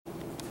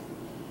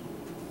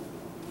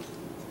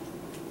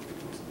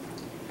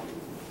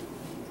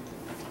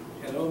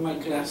Hello, my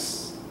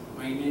class.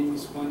 My name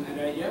is Juan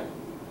Araya.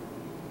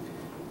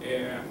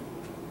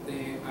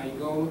 I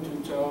go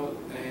to tell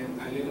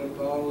a little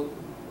about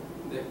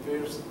the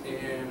first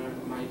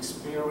my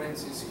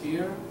experiences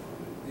here.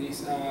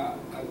 This a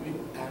bit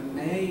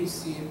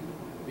amazing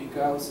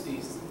because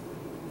it's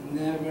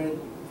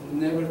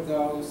never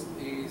thought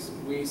is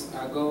with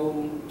a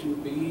goal to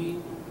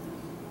be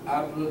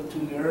able to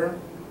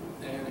learn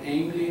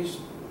English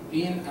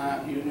in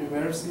a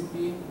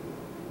university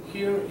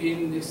here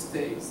in the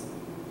States.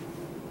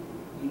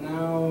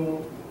 Now,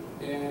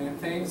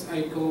 things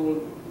I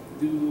could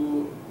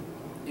do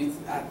is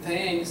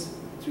thanks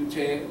to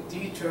the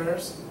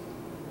teachers,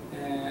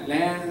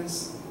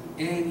 Lance,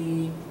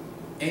 Annie,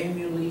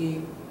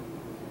 Emily,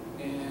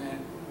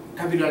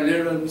 capital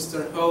letter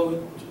Mr.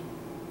 Hodge,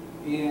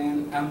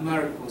 and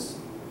Marcus,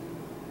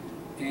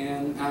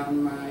 and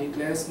my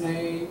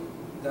classmate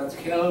that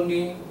helped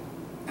me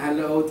a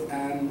lot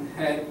and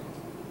had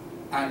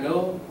a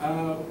lot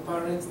of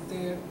parents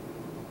there.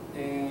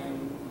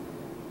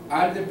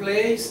 All the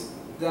places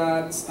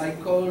that I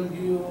called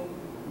you,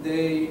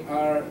 they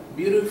are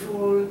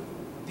beautiful,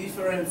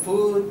 different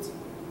food,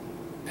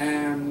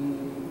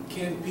 and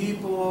kind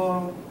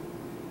people,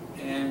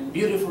 and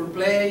beautiful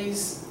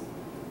place.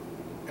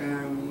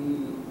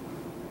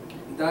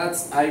 That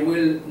I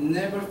will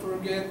never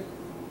forget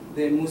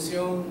the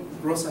museum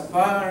Rosa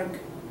Park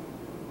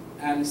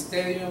and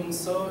stadium,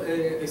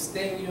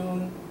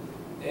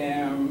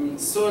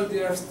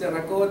 soldiers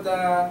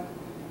terracotta.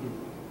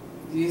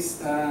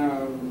 This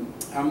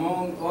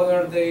among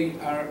other they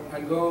are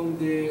along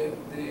the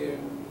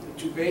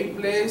Chubei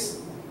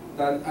place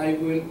that I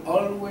will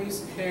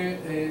always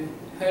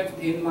have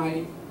in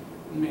my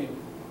map.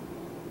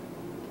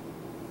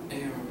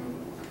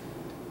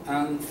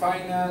 And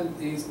final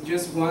is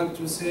just want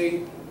to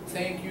say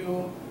thank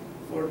you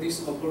for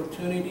this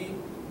opportunity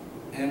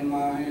and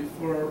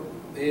for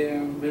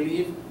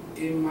believe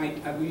in my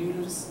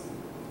abilities.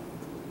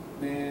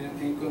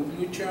 In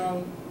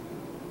conclusion,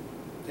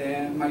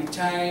 my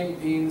time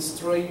in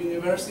Stroy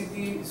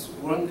University is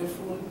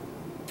wonderful.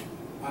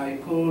 I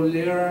could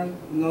learn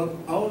not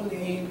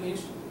only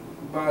English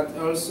but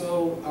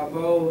also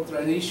about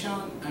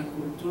tradition and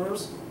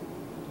cultures.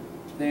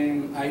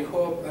 Then I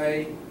hope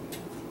I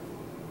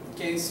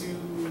can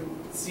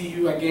see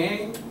you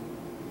again.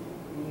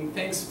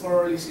 Thanks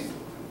for listening.